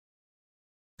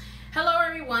Hello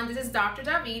everyone, this is Dr.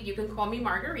 David. You can call me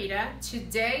Margarita.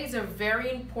 Today is a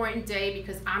very important day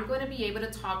because I'm going to be able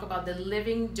to talk about the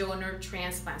living donor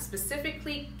transplant,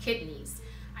 specifically kidneys.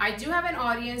 I do have an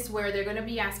audience where they're going to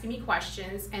be asking me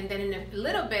questions, and then in a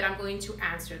little bit I'm going to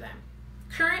answer them.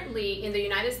 Currently in the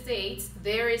United States,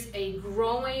 there is a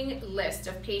growing list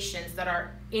of patients that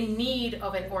are in need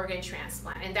of an organ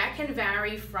transplant, and that can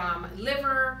vary from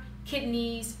liver,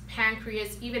 kidneys,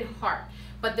 pancreas, even heart.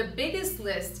 But the biggest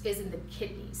list is in the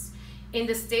kidneys. In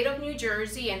the state of New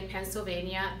Jersey and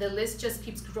Pennsylvania, the list just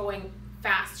keeps growing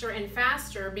faster and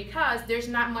faster because there's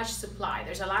not much supply.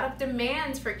 There's a lot of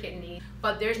demand for kidney,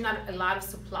 but there's not a lot of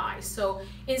supply. So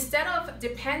instead of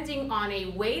depending on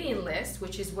a waiting list,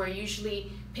 which is where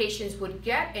usually patients would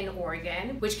get an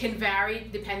organ, which can vary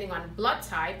depending on blood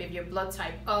type, if you're blood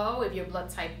type O, if you're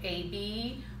blood type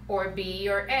AB, or B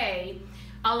or A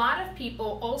lot of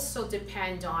people also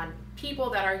depend on people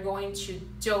that are going to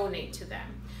donate to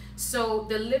them. So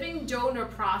the living donor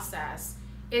process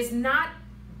is not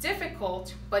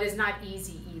difficult, but is not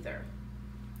easy either.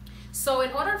 So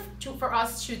in order for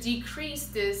us to decrease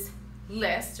this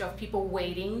list of people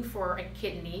waiting for a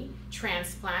kidney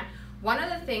transplant, one of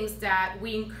the things that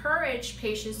we encourage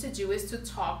patients to do is to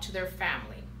talk to their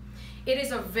family. It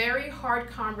is a very hard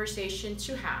conversation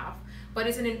to have, but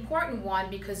it's an important one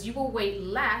because you will wait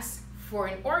less for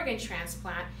an organ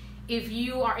transplant if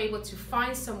you are able to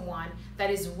find someone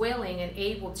that is willing and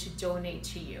able to donate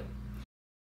to you.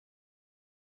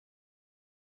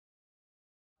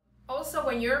 Also,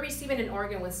 when you're receiving an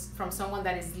organ from someone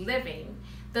that is living,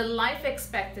 the life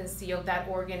expectancy of that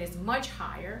organ is much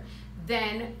higher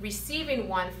than receiving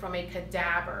one from a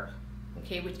cadaver.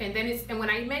 Okay, and when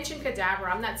I mention cadaver,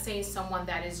 I'm not saying someone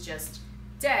that is just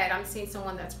dead. I'm saying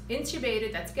someone that's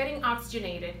intubated, that's getting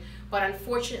oxygenated, but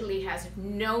unfortunately has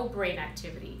no brain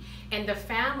activity, and the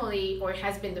family or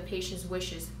has been the patient's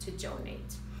wishes to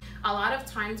donate. A lot of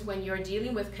times when you're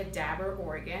dealing with cadaver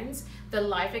organs, the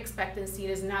life expectancy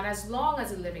is not as long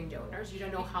as a living donor's. You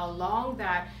don't know how long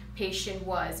that patient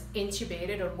was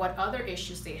intubated or what other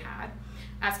issues they had,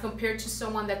 as compared to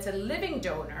someone that's a living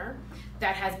donor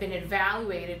that has been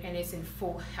evaluated and is in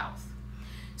full health.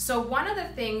 So one of the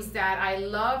things that I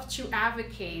love to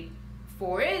advocate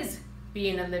for is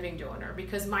being a living donor,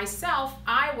 because myself,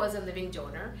 I was a living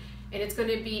donor, and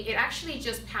it actually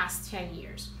just passed 10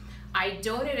 years. I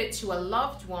donated to a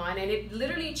loved one, and it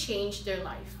literally changed their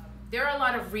life. There are a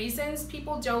lot of reasons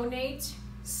people donate.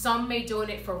 Some may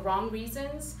donate for wrong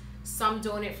reasons, some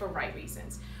donate for right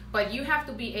reasons. But you have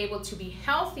to be able to be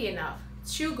healthy enough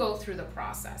to go through the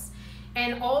process.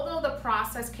 And although the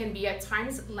process can be at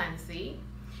times lengthy,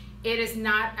 it is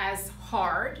not as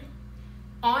hard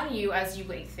on you as you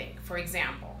may think. For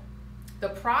example, the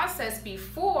process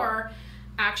before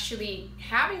actually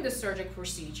having the surgical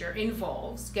procedure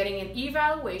involves getting an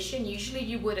evaluation. Usually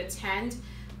you would attend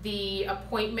the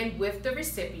appointment with the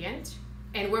recipient,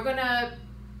 and we're going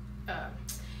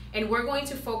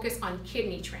to focus on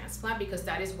kidney transplant because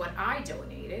that is what I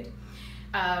donated.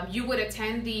 You would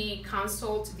attend the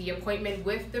consult, the appointment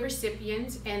with the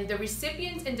recipient, and the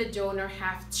recipient and the donor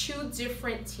have two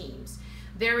different teams.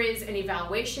 There is an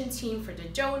evaluation team for the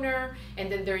donor, and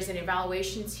then there is an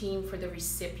evaluation team for the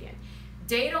recipient.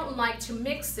 They don't like to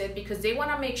mix it because they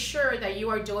want to make sure that you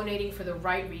are donating for the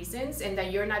right reasons and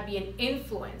that you're not being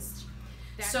influenced.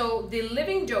 So the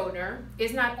living donor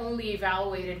is not only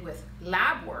evaluated with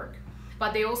lab work,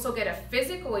 but they also get a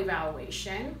physical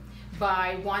evaluation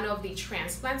by one of the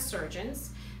transplant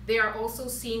surgeons. They are also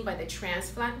seen by the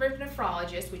transplant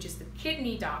nephrologist, which is the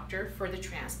kidney doctor for the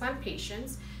transplant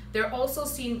patients. They're also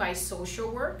seen by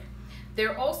social work.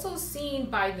 They're also seen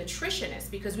by nutritionists,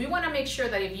 because we want to make sure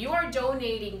that if you are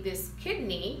donating this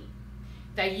kidney,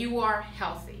 that you are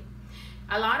healthy.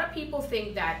 A lot of people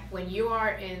think that when you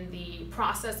are in the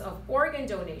process of organ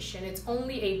donation, it's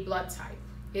only a blood type.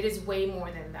 It is way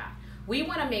more than that. We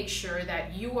want to make sure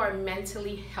that you are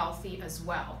mentally healthy as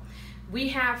well. We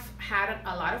have had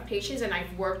a lot of patients, and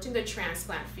I've worked in the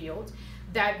transplant field,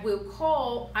 that will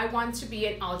call, I want to be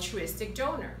an altruistic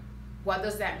donor. What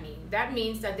does that mean? That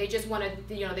means that they just want to,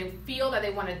 they feel that they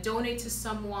want to donate to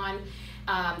someone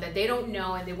that they don't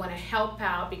know, and they want to help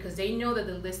out because they know that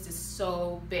the list is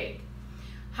so big.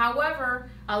 However,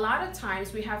 a lot of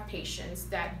times we have patients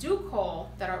that do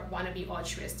call that want to be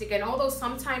altruistic, and although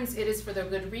sometimes it is for the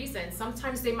good reason,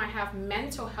 sometimes they might have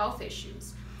mental health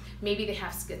issues. Maybe they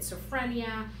have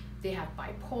schizophrenia, they have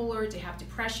bipolar, they have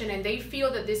depression, and they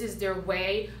feel that this is their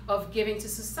way of giving to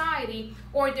society,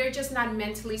 or they're just not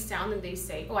mentally sound and they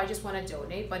say, oh, I just want to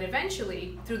donate. But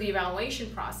eventually, through the evaluation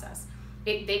process,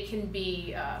 they can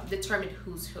be determined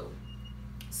who's who.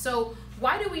 So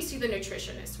why do we see the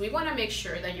nutritionist? We want to make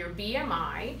sure that your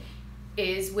BMI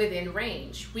is within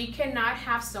range. We cannot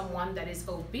have someone that is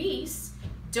obese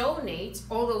donate,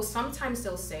 although sometimes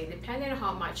they'll say, depending on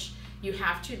how much you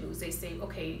have to lose, they say,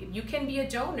 okay, you can be a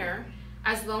donor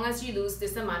as long as you lose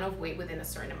this amount of weight within a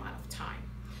certain amount of time.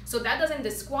 So that doesn't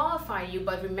disqualify you,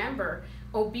 but remember,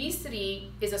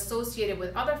 obesity is associated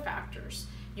with other factors.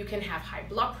 You can have high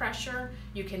blood pressure,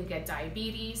 you can get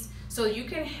diabetes, so you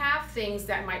can have things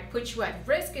that might put you at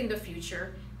risk in the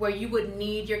future where you would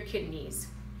need your kidneys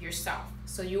yourself.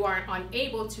 So you are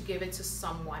unable to give it to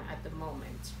someone at the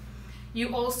moment.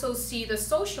 You also see the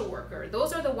social worker.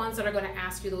 Those are the ones that are going to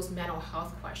ask you those mental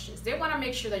health questions. They want to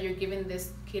make sure that you're giving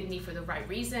this kidney for the right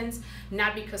reasons,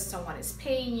 not because someone is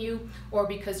paying you or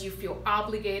because you feel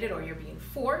obligated or you're being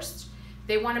forced.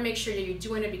 They want to make sure that you're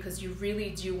doing it because you really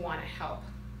do want to help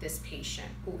this patient,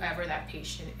 whoever that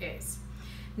patient is.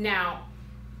 Now,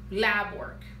 lab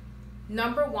work.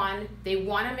 Number one, they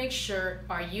want to make sure,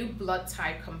 are you blood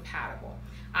type compatible?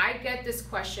 I get this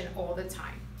question all the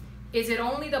time. Is it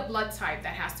only the blood type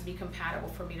that has to be compatible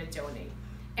for me to donate?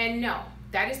 And no,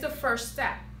 that is the first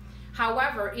step.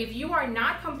 However, if you are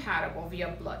not compatible via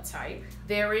blood type,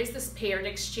 there is this paired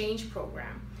exchange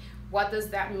program. What does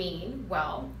that mean?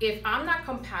 Well, if I'm not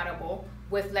compatible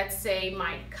with, let's say,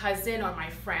 my cousin or my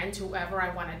friend, whoever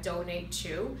I want to donate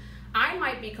to, I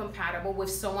might be compatible with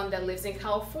someone that lives in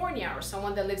California or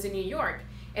someone that lives in New York.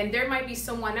 And there might be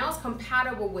someone else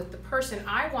compatible with the person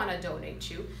I want to donate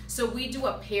to. So we do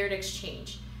a paired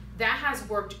exchange. That has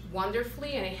worked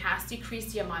wonderfully, and it has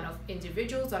decreased the amount of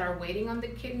individuals that are waiting on the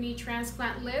kidney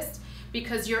transplant list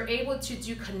because you're able to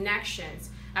do connections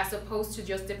as opposed to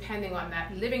just depending on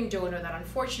that living donor that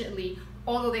unfortunately,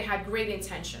 although they had great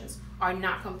intentions, are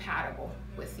not compatible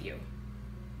with you.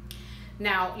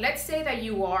 Now, let's say that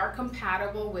you are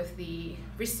compatible with the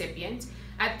recipient.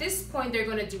 At this point, they're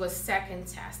going to do a second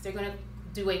test. They're going to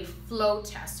do a flow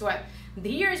test. So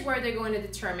here's where they're going to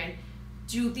determine,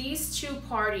 do these two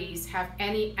parties have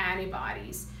any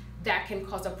antibodies that can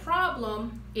cause a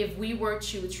problem if we were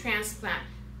to transplant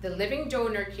the living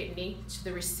donor kidney to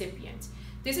the recipient?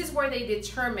 This is where they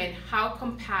determine how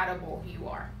compatible you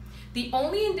are. The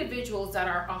only individuals that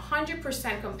are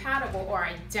 100% compatible are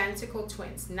identical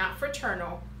twins, not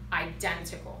fraternal,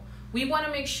 identical. We want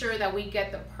to make sure that we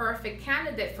get the perfect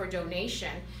candidate for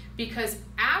donation, because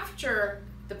after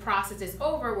the process is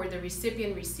over where the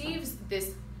recipient receives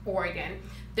this organ,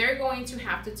 they're going to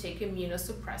have to take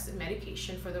immunosuppressive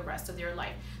medication for the rest of their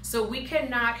life. So we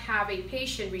cannot have a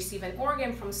patient receive an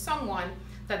organ from someone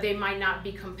that they might not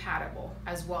be compatible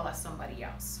as well as somebody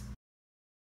else.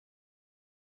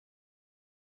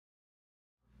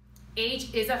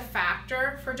 Age is a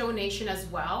factor for donation as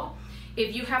well.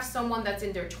 If you have someone that's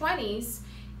in their 20s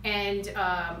and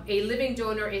a living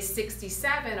donor is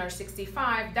 67 or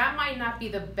 65, that might not be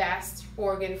the best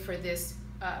organ for this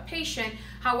patient.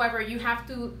 However, you have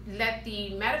to let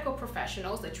the medical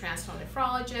professionals, the transplant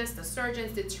nephrologists, the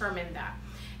surgeons, determine that.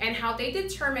 And how they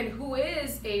determine who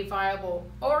is a viable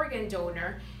organ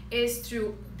donor is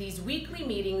through these weekly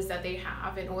meetings that they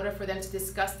have in order for them to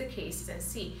discuss the cases and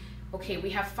see, okay, we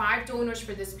have 5 donors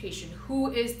for this patient.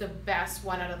 Who is the best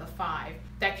one out of the 5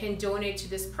 that can donate to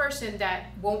this person that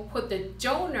won't put the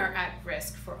donor at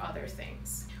risk for other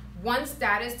things? Once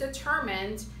that is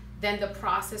determined, then the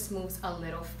process moves a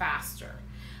little faster.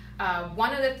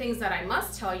 One of the things that I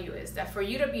must tell you is that for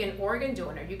you to be an organ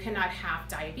donor, you cannot have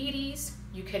diabetes,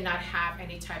 you cannot have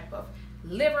any type of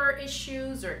liver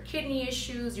issues or kidney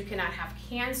issues, you cannot have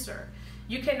cancer.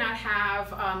 You cannot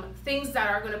have things that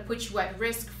are going to put you at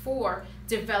risk for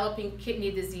developing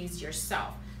kidney disease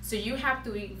yourself. So you have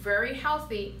to be very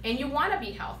healthy, and you want to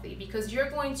be healthy because you're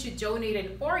going to donate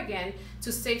an organ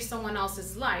to save someone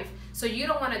else's life. So you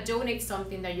don't want to donate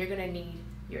something that you're going to need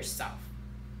yourself.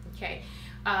 Okay.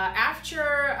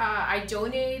 After I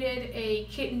donated a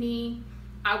kidney,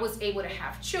 I was able to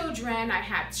have children. I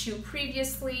had 2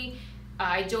 previously.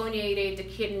 I donated the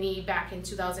kidney back in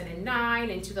 2009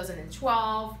 and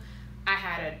 2012. I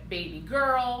had a baby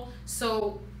girl.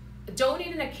 So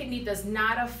donating a kidney does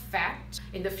not affect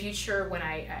in the future when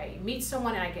I meet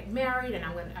someone and I get married and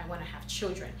I want to have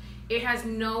children. It has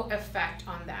no effect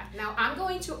on that. Now I'm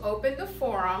going to open the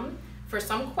forum for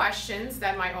some questions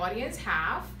that my audience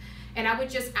have. And I would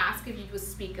just ask if you would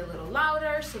speak a little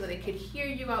louder so that they could hear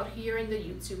you out here in the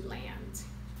YouTube land.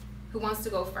 Who wants to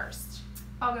go first?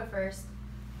 I'll go first.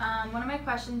 One of my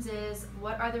questions is,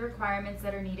 what are the requirements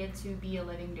that are needed to be a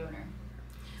living donor?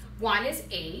 One is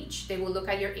age. They will look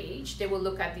at your age. They will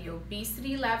look at the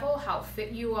obesity level, how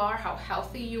fit you are, how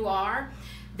healthy you are.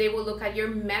 They will look at your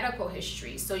medical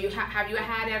history. So have you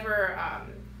had ever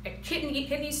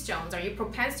kidney stones. Are you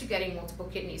propense to getting multiple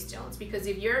kidney stones? Because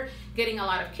if you're getting a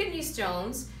lot of kidney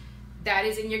stones, that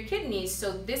is in your kidneys,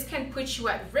 so this can put you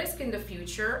at risk in the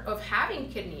future of having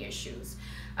kidney issues.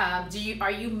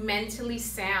 Are you mentally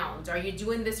sound? Are you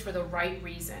doing this for the right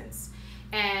reasons?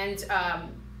 And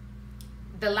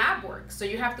the lab work, so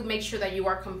you have to make sure that you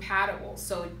are compatible.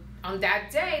 So on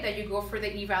that day that you go for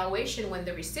the evaluation, when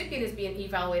the recipient is being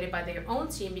evaluated by their own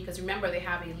team, because remember they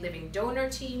have a living donor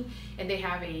team and they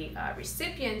have a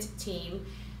recipient team,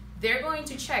 they're going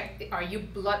to check, are you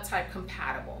blood type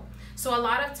compatible? So a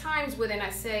lot of times within, I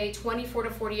say, 24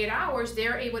 to 48 hours,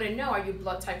 they're able to know, are you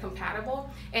blood type compatible?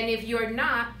 And if you're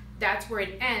not, that's where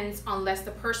it ends, unless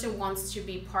the person wants to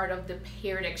be part of the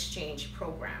paired exchange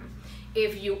program.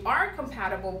 If you are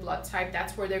compatible blood type,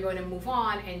 that's where they're going to move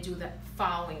on and do the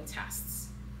following tests.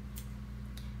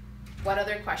 What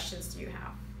other questions do you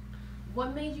have?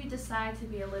 What made you decide to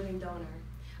be a living donor?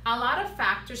 A lot of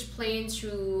factors play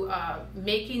into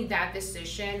making that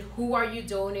decision. Who are you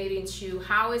donating to?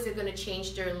 How is it going to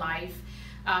change their life?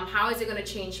 How is it going to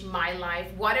change my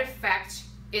life? What effect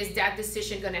is that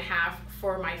decision going to have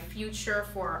for my future,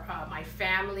 for my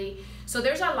family? So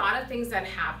there's a lot of things that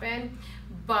happen,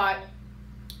 but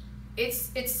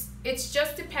it's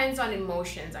just depends on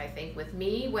emotions. I think with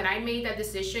me, when I made that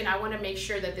decision, I want to make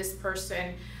sure that this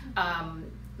person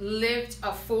lived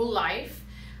a full life,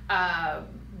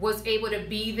 was able to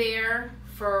be there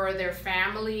for their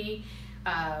family,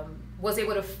 was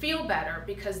able to feel better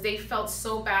because they felt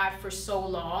so bad for so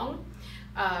long.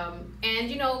 And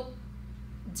you know,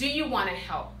 do you want to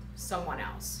help someone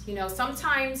else? You know,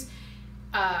 sometimes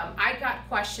I got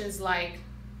questions like,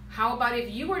 how about if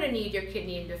you were to need your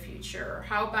kidney in the future? Or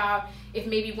how about if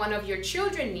maybe one of your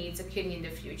children needs a kidney in the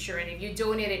future, and if you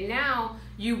donate it now,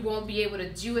 you won't be able to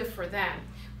do it for them.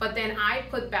 But then I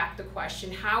put back the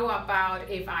question, how about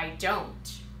if I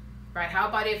don't, right? How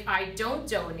about if I don't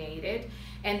donate it,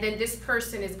 and then this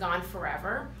person is gone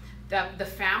forever? The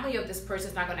family of this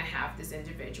person is not going to have this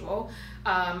individual.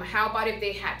 How about if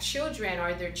they had children?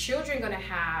 Are their children going to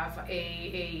have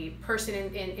a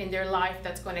person in their life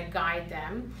that's going to guide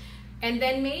them? And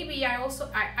then maybe I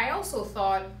also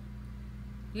thought,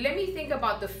 let me think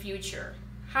about the future.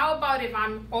 How about if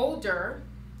I'm older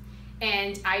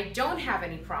and I don't have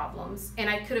any problems and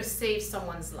I could have saved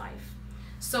someone's life?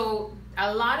 So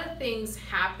a lot of things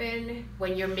happen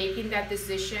when you're making that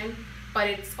decision, but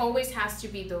it always has to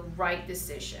be the right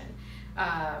decision.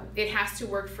 It has to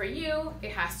work for you,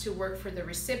 it has to work for the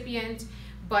recipient,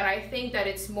 but I think that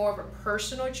it's more of a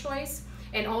personal choice.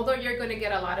 And although you're going to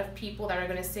get a lot of people that are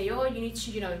going to say, oh, you need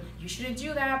to, you shouldn't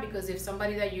do that because if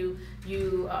somebody that you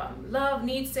love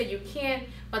needs it, you can't.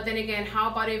 But then again,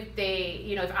 how about if they,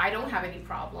 if I don't have any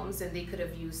problems and they could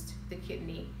have used the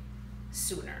kidney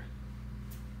sooner?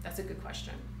 That's a good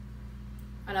question.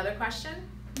 Another question?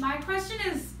 My question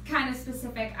is kind of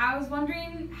specific. I was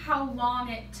wondering how long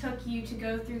it took you to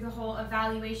go through the whole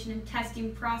evaluation and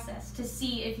testing process to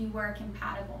see if you were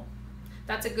compatible.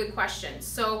 That's a good question.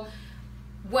 So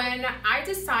when I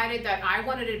decided that I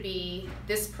wanted to be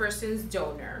this person's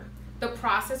donor, the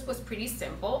process was pretty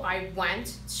simple. I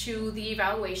went to the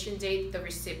evaluation date the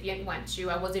recipient went to.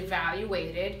 I was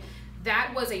evaluated.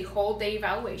 That was a whole day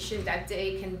evaluation. That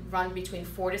day can run between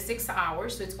 4 to 6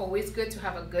 hours, so it's always good to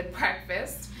have a good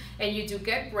breakfast, and you do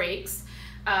get breaks.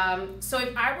 So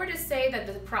if I were to say that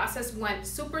the process went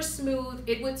super smooth,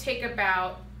 it would take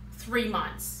about 3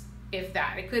 months, if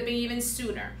that. It could be even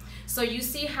sooner. So you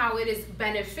see how it is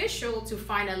beneficial to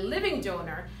find a living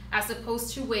donor as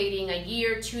opposed to waiting a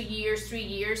year, 2 years, 3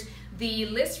 years. The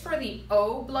list for the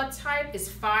O blood type is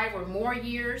 5 or more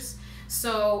years.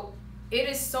 So it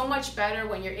is so much better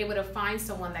when you're able to find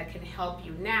someone that can help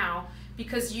you now,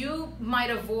 because you might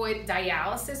avoid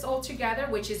dialysis altogether,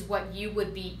 which is what you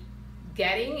would be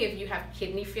getting if you have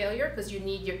kidney failure, because you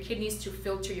need your kidneys to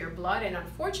filter your blood, and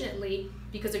unfortunately,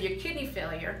 because of your kidney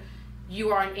failure, you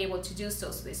aren't able to do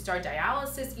so. So they start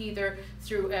dialysis either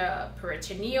through a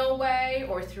peritoneal way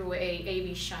or through a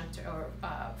AV shunt or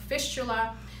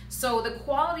fistula. So the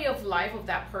quality of life of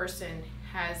that person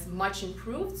has much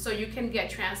improved, so you can get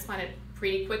transplanted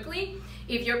pretty quickly.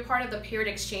 If you're part of the paired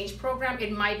exchange program,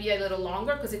 it might be a little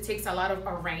longer because it takes a lot of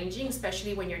arranging,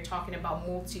 especially when you're talking about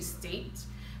multi-state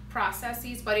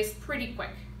processes, but it's pretty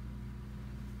quick.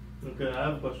 Okay, I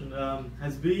have a question.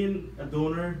 Has being a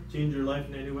donor changed your life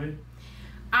in any way?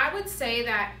 I would say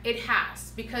that it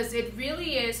has, because it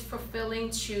really is fulfilling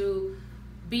to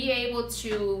be able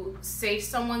to save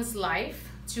someone's life,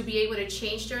 to be able to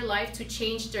change their life, to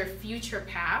change their future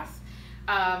path.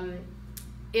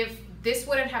 If this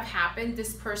wouldn't have happened,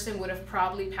 this person would have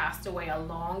probably passed away a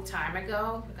long time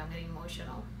ago. Look, I'm getting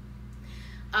emotional.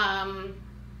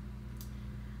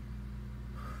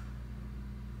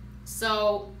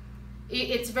 So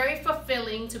it's very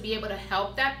fulfilling to be able to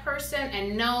help that person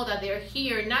and know that they're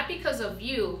here, not because of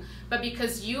you, but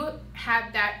because you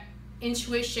had that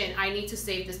intuition, I need to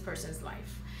save this person's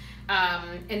life.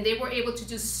 And they were able to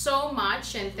do so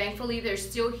much, and thankfully they're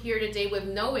still here today with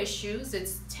no issues.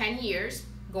 It's 10 years,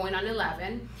 going on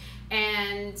 11,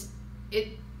 and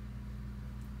it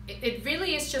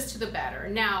really is just to the better.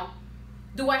 Now,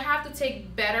 do I have to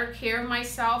take better care of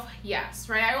myself? Yes,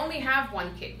 right? I only have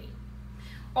one kidney.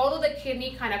 Although the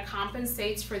kidney kind of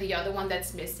compensates for the other one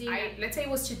that's missing, let's say it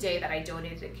was today that I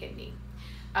donated a kidney.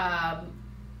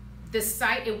 The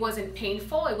site, it wasn't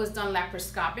painful. It was done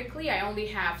laparoscopically. I only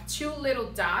have 2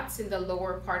 little dots in the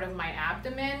lower part of my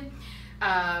abdomen.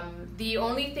 The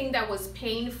only thing that was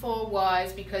painful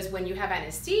was because when you have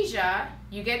anesthesia,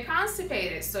 you get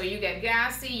constipated. So you get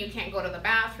gassy, you can't go to the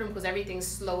bathroom because everything's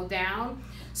slowed down.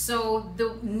 So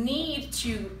the need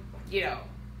to,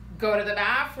 go to the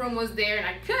bathroom was there, and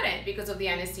I couldn't because of the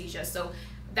anesthesia. So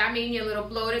that made me a little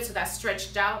bloated, so that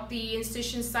stretched out the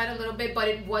incision site a little bit, but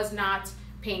it was not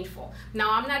painful.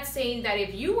 Now, I'm not saying that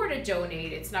if you were to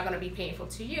donate, it's not going to be painful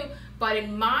to you, but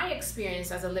in my experience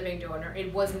as a living donor,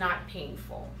 it was not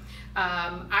painful.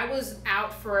 I was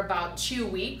out for about 2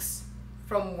 weeks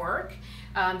from work.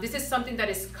 This is something that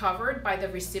is covered by the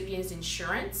recipient's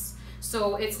insurance,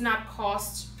 so it's not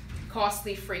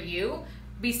costly for you,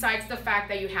 besides the fact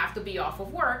that you have to be off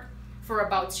of work for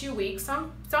about 2 weeks.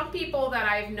 Some people that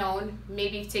I've known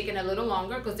maybe taken a little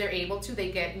longer because they're able to,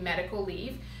 they get medical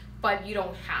leave, but you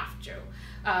don't have to.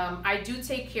 I do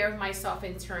take care of myself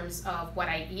in terms of what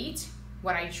I eat,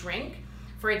 what I drink.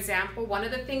 For example, one of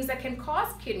the things that can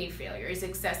cause kidney failure is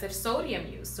excessive sodium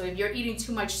use. So if you're eating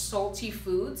too much salty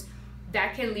foods,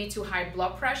 that can lead to high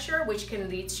blood pressure, which can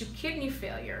lead to kidney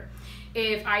failure.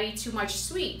 If I eat too much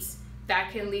sweets,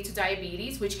 that can lead to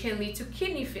diabetes, which can lead to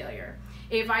kidney failure.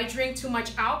 If I drink too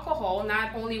much alcohol,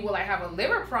 not only will I have a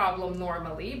liver problem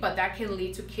normally, but that can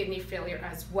lead to kidney failure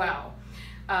as well.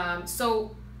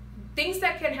 So things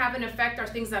that can have an effect are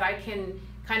things that I can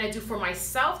kind of do for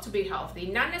myself to be healthy,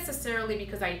 not necessarily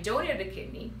because I donated a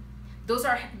kidney. Those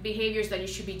are behaviors that you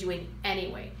should be doing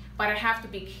anyway, but I have to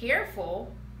be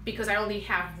careful because I only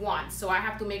have one. So I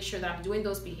have to make sure that I'm doing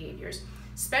those behaviors,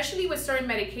 especially with certain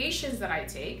medications that I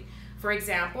take. For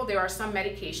example, there are some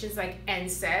medications like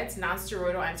NSAIDs,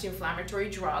 non-steroidal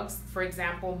anti-inflammatory drugs. For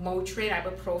example, Motrin,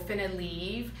 ibuprofen,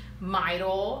 Aleve,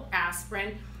 Midol,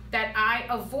 aspirin, that I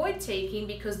avoid taking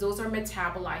because those are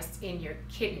metabolized in your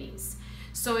kidneys.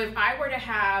 So if I were to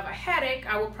have a headache,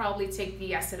 I would probably take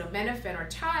the acetaminophen or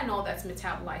Tylenol that's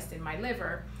metabolized in my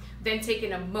liver, then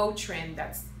taking a Motrin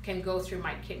that can go through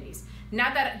my kidneys.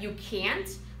 Not that you can't,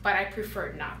 but I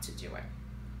prefer not to do it.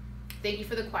 Thank you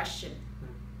for the question.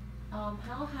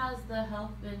 How has the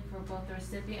health been for both the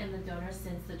recipient and the donor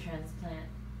since the transplant?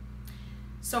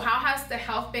 So how has the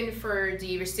health been for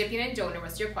the recipient and donor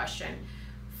was your question.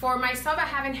 For myself, I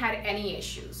haven't had any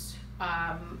issues.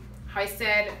 I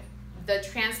said the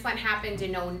transplant happened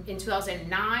in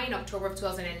 2009, October of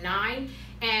 2009,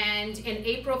 and in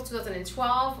April of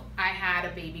 2012, I had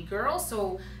a baby girl,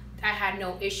 so I had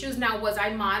no issues. Now, was I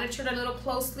monitored a little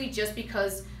closely just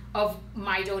because of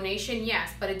my donation?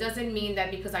 Yes, but it doesn't mean that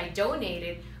because I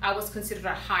donated, I was considered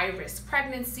a high-risk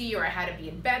pregnancy, or I had to be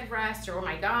in bed rest, or oh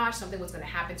my gosh, something was going to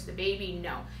happen to the baby.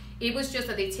 No, it was just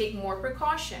that they take more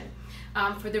precaution.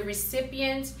 For the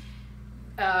recipient,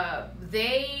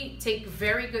 they take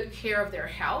very good care of their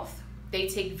health. They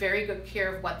take very good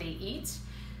care of what they eat.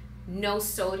 No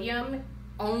sodium.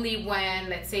 Only when,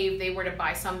 let's say, if they were to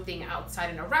buy something outside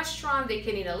in a restaurant, they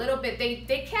can eat a little bit.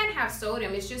 They can have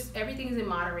sodium. It's just everything's in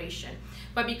moderation.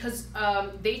 But because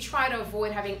they try to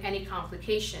avoid having any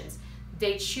complications,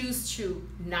 they choose to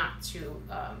not to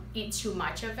eat too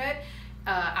much of it.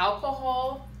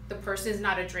 Alcohol, the person's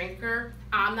not a drinker.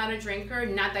 I'm not a drinker.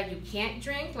 Not that you can't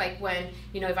drink. Like when,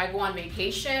 if I go on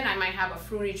vacation, I might have a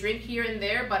fruity drink here and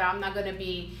there, but I'm not going to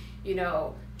be,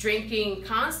 drinking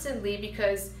constantly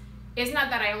because it's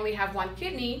not that I only have one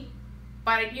kidney,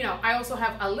 but I also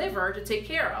have a liver to take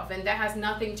care of, and that has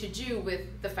nothing to do with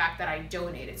the fact that I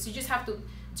donated. So you just have to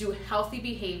do healthy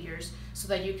behaviors so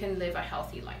that you can live a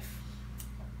healthy life.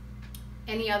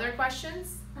 Any other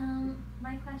questions?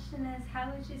 My question is,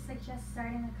 how would you suggest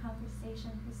starting a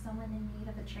conversation with someone in need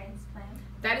of a transplant?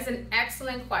 That is an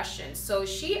excellent question. So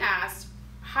she asked,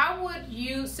 how would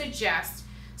you suggest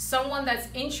someone that's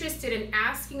interested in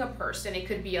asking a person, it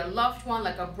could be a loved one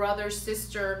like a brother,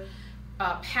 sister,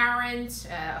 a parent,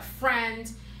 a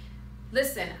friend,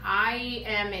 listen, I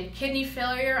am in kidney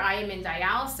failure, I am in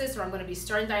dialysis, or I'm going to be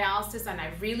starting dialysis, and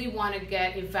I really want to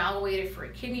get evaluated for a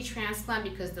kidney transplant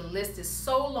because the list is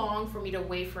so long for me to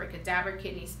wait for a cadaver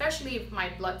kidney, especially if my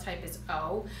blood type is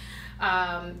O.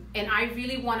 And I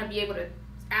really want to be able to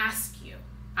ask you.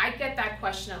 I get that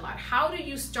question a lot. How do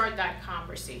you start that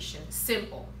conversation?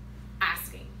 Simple.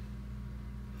 Asking.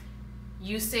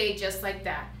 You say just like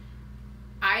that.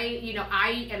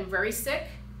 I am very sick.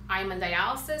 I'm on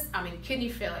dialysis. I'm in kidney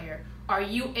failure. Are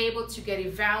you able to get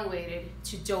evaluated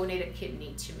to donate a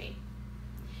kidney to me?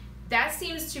 That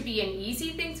seems to be an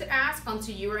easy thing to ask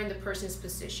until you are in the person's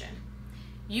position.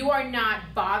 You are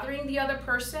not bothering the other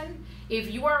person.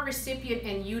 If you are a recipient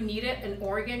and you needed an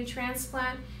organ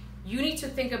transplant, you need to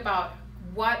think about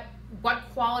what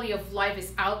quality of life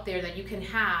is out there that you can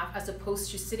have as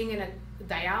opposed to sitting in a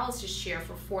dialysis chair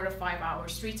for 4 to 5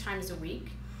 hours, 3 times a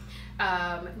week,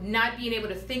 not being able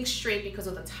to think straight because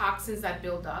of the toxins that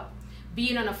build up,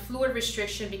 being on a fluid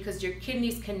restriction because your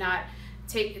kidneys cannot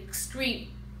excrete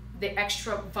the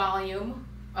extra volume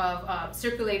of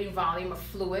circulating volume of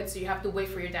fluid, so you have to wait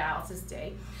for your dialysis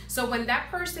day. So when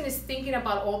that person is thinking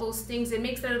about all those things, it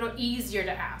makes it a little easier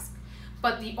to ask.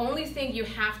 But the only thing you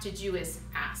have to do is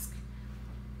ask.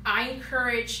 I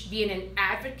encourage being an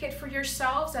advocate for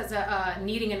yourselves as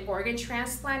needing an organ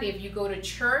transplant. If you go to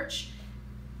church,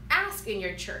 ask in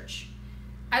your church.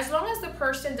 As long as the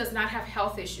person does not have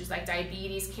health issues like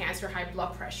diabetes, cancer, high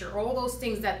blood pressure, all those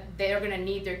things that they're going to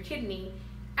need their kidney,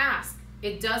 ask.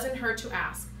 It doesn't hurt to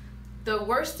ask. The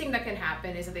worst thing that can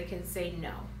happen is that they can say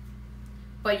no.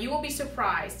 But you will be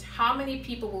surprised how many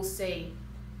people will say,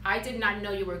 I did not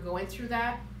know you were going through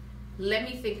that. Let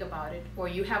me think about it. Or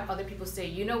you have other people say,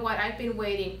 you know what, I've been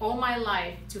waiting all my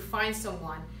life to find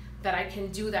someone that I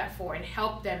can do that for and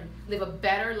help them live a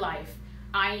better life.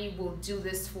 I will do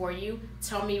this for you.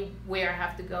 Tell me where I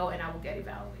have to go and I will get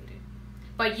evaluated.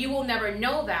 But you will never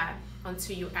know that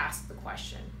until you ask the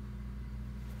question.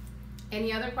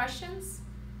 Any other questions?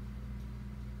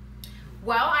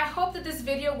 Well, I hope that this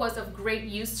video was of great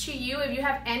use to you. If you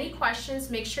have any questions,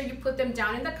 make sure you put them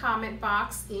down in the comment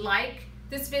box. Like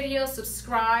this video,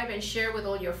 subscribe, and share with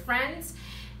all your friends.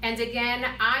 And again,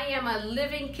 I am a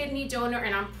living kidney donor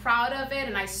and I'm proud of it,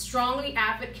 and I strongly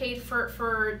advocate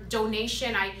for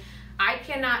donation. I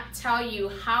cannot tell you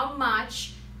how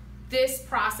much this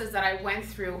process that I went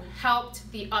through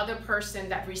helped the other person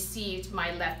that received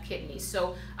my left kidney.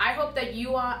 So I hope that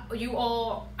you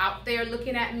all out there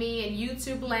looking at me in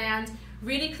YouTube land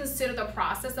really consider the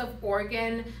process of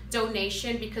organ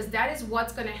donation, because that is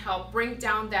what's going to help bring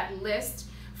down that list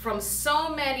from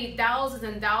so many thousands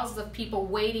and thousands of people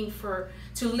waiting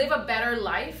to live a better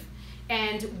life.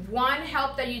 And one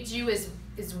help that you do is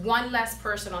one less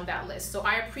person on that list. So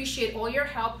I appreciate all your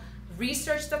help.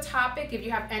 Research the topic. If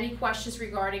you have any questions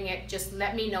regarding it, just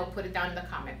let me know. Put it down in the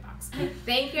comment box.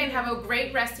 Thank you and have a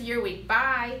great rest of your week.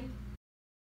 Bye.